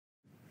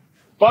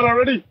Spot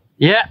already?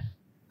 Yeah.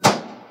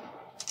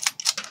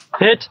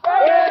 Hit.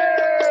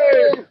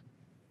 Hey!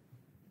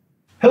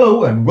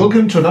 Hello and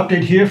welcome to an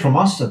update here from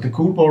us at the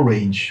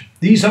ColdBoreRange.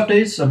 These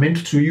updates are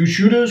meant to you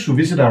shooters who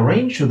visit our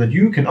range so that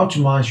you can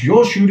optimize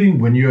your shooting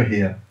when you're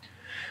here.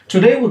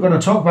 Today we're going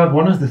to talk about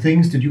one of the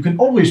things that you can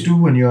always do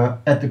when you're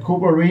at the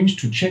ColdBoreRange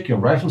to check your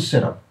rifle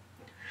setup.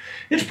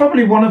 It's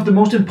probably one of the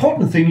most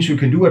important things you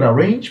can do at our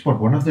range, but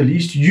one of the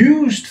least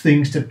used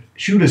things that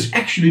shooters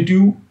actually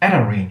do at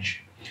our range.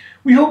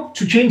 We hope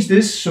to change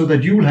this so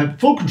that you will have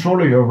full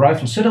control of your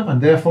rifle setup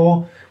and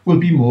therefore will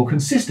be more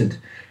consistent.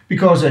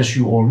 Because as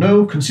you all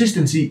know,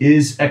 consistency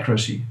is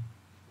accuracy.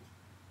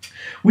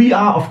 We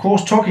are of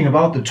course talking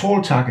about the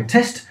tall target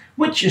test,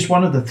 which is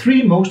one of the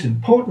three most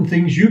important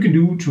things you can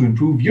do to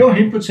improve your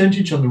hit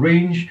percentage on the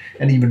range,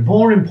 and even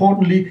more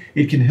importantly,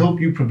 it can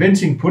help you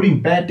preventing putting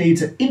bad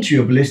data into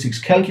your ballistics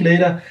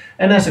calculator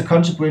and as a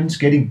consequence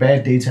getting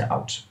bad data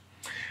out.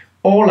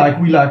 Or like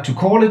we like to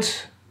call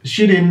it,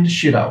 shit in,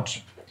 shit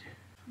out.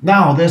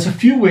 Now, there's a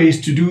few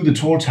ways to do the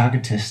tall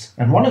target test,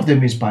 and one of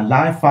them is by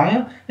live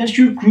fire and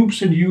shoot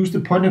groups and use the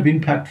point of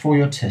impact for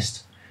your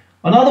test.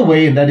 Another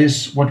way, and that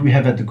is what we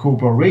have at the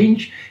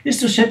ColdBoreRange,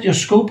 is to set your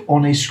scope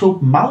on a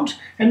scope mount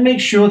and make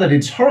sure that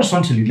it's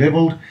horizontally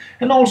leveled,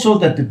 and also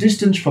that the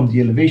distance from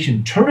the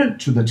elevation turret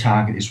to the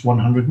target is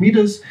 100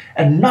 meters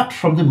and not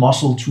from the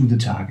muzzle to the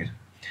target.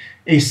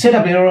 A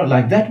setup error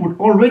like that would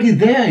already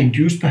there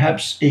induce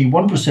perhaps a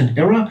 1%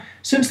 error,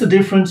 since the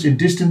difference in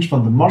distance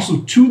from the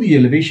muzzle to the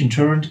elevation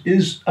turret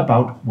is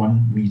about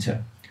 1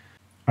 meter.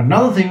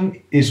 Another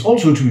thing is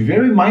also to be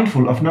very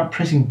mindful of not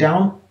pressing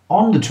down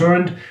on the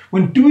turret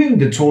when doing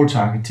the tall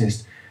target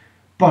test,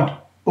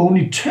 but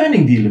only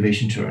turning the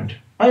elevation turret.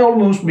 I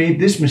almost made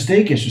this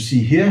mistake as you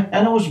see here,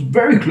 and I was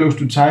very close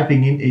to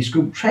typing in a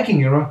scope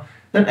tracking error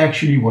that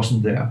actually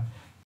wasn't there.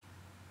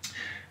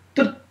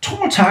 The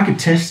tall target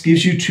test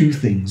gives you two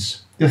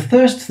things. The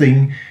first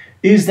thing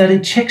is that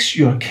it checks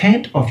your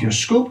cant of your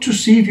scope to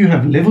see if you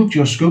have leveled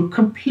your scope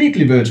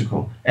completely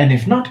vertical, and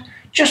if not,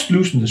 just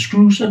loosen the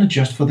screws and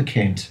adjust for the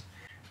cant.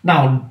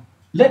 Now,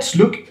 let's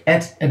look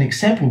at an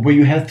example where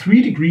you have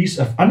 3 degrees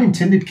of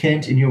unintended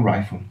cant in your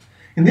rifle.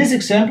 In this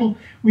example,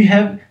 we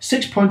have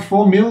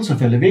 6.4 mils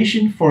of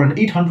elevation for an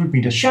 800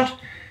 meter shot,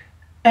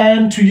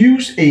 and to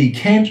use a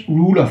cant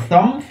rule of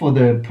thumb for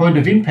the point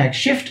of impact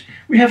shift,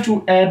 we have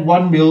to add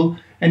 1 mil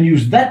and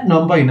use that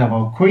number in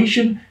our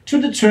equation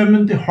to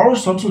determine the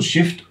horizontal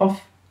shift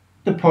of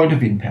the point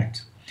of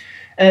impact.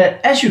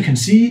 As you can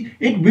see,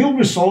 it will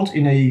result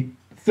in a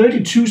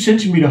 32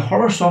 centimeter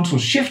horizontal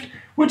shift,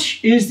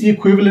 which is the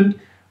equivalent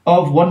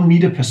of 1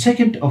 meter per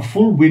second of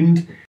full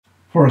wind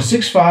for a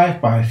 6.5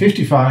 by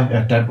 55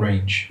 at that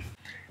range.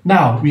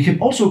 Now, we can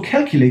also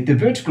calculate the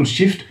vertical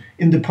shift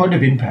in the point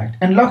of impact,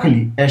 and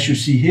luckily, as you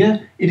see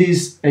here, it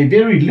is a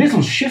very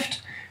little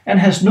shift and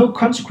has no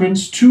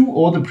consequence to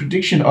or the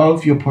prediction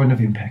of your point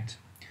of impact.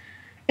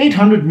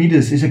 800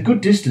 meters is a good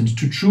distance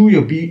to true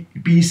your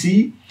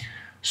BC,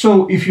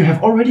 so if you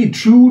have already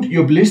trued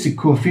your ballistic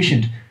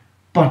coefficient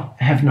but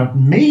have not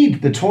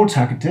made the tall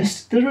target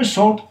test, the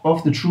result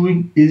of the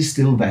truing is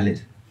still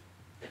valid.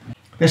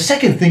 The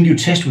second thing you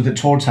test with the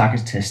tall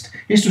target test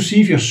is to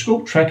see if your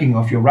scope tracking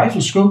of your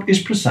rifle scope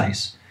is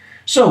precise.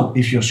 So,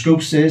 if your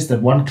scope says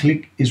that one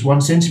click is 1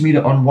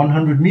 centimeter on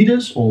 100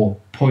 meters or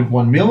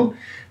 0.1 mil,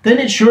 then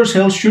it sure as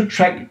hell should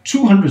track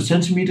 200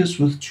 centimeters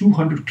with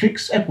 200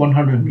 clicks at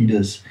 100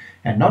 meters,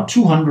 and not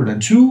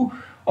 202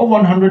 or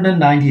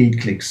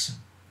 198 clicks.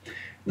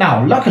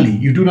 Now, luckily,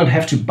 you do not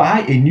have to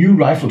buy a new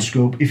rifle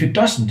scope if it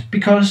doesn't,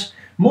 because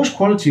most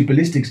quality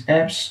ballistics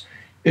apps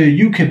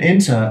you can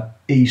enter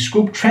a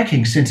scope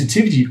tracking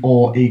sensitivity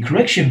or a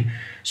correction,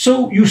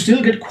 so you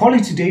still get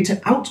quality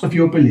data out of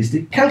your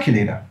ballistic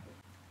calculator.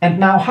 And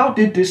now, how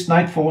did this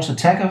Nightforce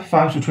Attacker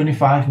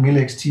 5-25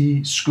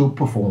 mXT scope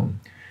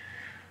perform?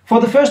 For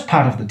the first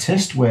part of the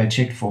test, where I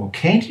checked for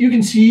cant, you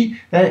can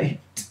see that it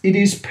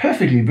is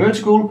perfectly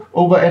vertical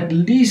over at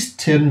least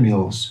 10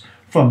 mils,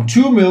 from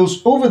 2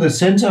 mils over the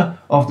center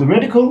of the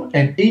reticle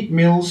and 8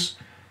 mils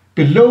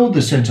below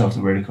the center of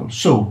the reticle.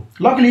 So,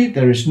 luckily,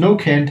 there is no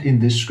cant in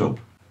this scope.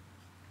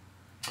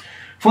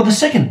 For the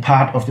second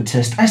part of the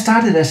test, I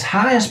started as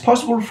high as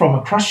possible from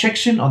a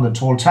cross-section on the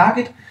tall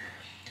target,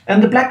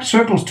 and the black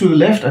circles to the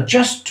left are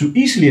just to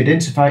easily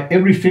identify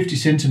every 50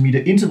 centimeter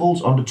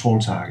intervals on the tall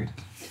target.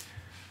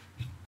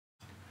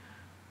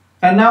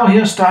 And now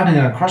here, starting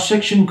at a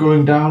cross-section,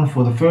 going down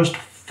for the first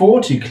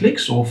 40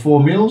 clicks or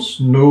 4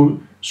 mils, no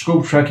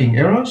scope tracking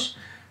errors,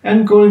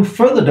 and going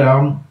further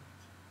down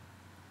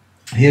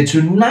here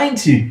to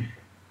 90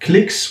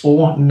 clicks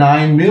or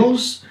 9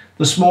 mils.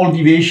 The small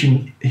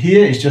deviation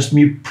here is just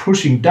me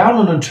pushing down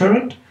on a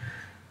turret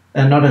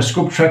and not a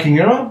scope tracking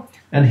error.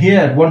 And here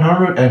at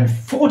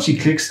 140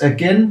 clicks,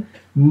 again,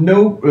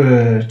 no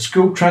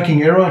scope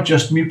tracking error,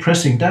 just me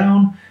pressing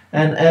down.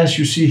 And as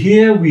you see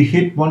here, we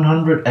hit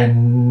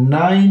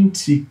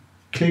 190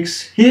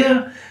 clicks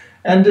here,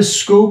 and the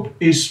scope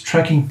is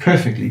tracking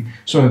perfectly.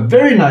 So a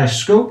very nice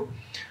scope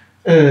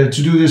to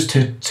do this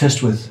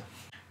test with.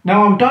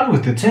 Now I'm done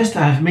with the test.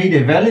 I have made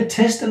a valid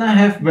test and I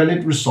have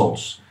valid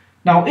results.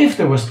 Now if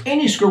there was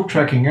any scope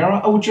tracking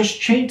error, I would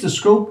just change the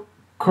scope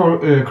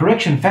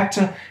correction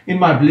factor in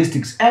my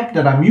ballistics app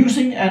that I'm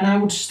using, and I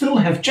would still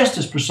have just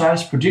as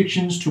precise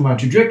predictions to my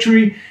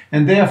trajectory,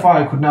 and therefore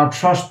I could now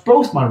trust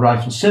both my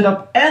rifle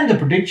setup and the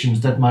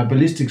predictions that my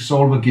ballistics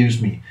solver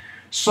gives me.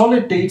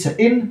 Solid data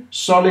in,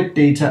 solid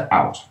data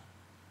out.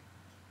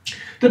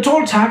 The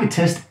tall target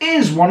test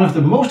is one of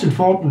the most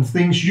important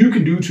things you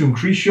can do to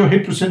increase your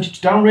hit percentage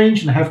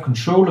downrange and have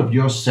control of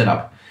your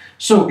setup.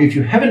 So if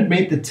you haven't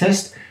made the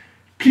test,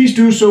 please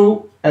do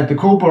so at the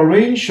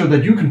ColdBoreRange so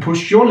that you can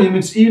push your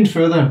limits even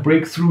further and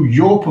break through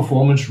your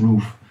performance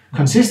roof.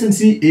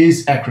 Consistency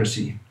is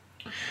accuracy.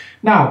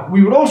 Now,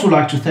 we would also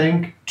like to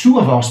thank two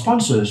of our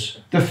sponsors.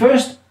 The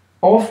first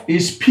off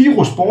is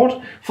Pyro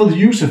Sport for the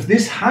use of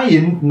this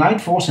high-end Night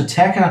Force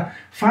Attacker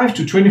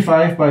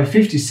 5-25 by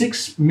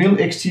 56mm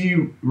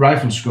XT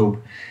rifle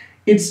scope.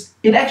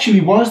 It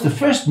actually was the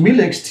first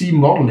mil-XT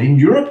model in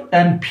Europe,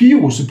 and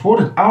Pyro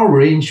supported our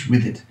range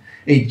with it.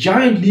 A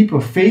giant leap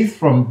of faith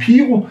from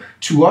Pyro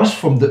to us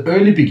from the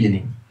early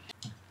beginning.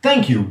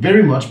 Thank you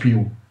very much,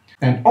 Pyro.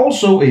 And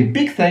also a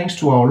big thanks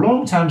to our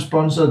longtime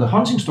sponsor, the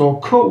hunting store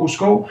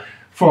KO,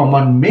 for,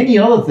 among many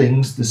other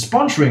things, the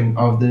sponsoring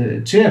of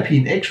the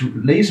Terrapin X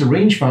laser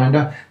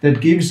rangefinder that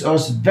gives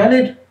us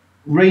valid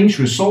range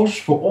results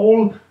for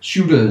all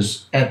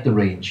shooters at the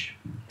range.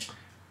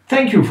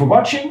 Thank you for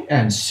watching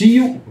and see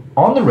you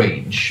on the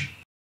range.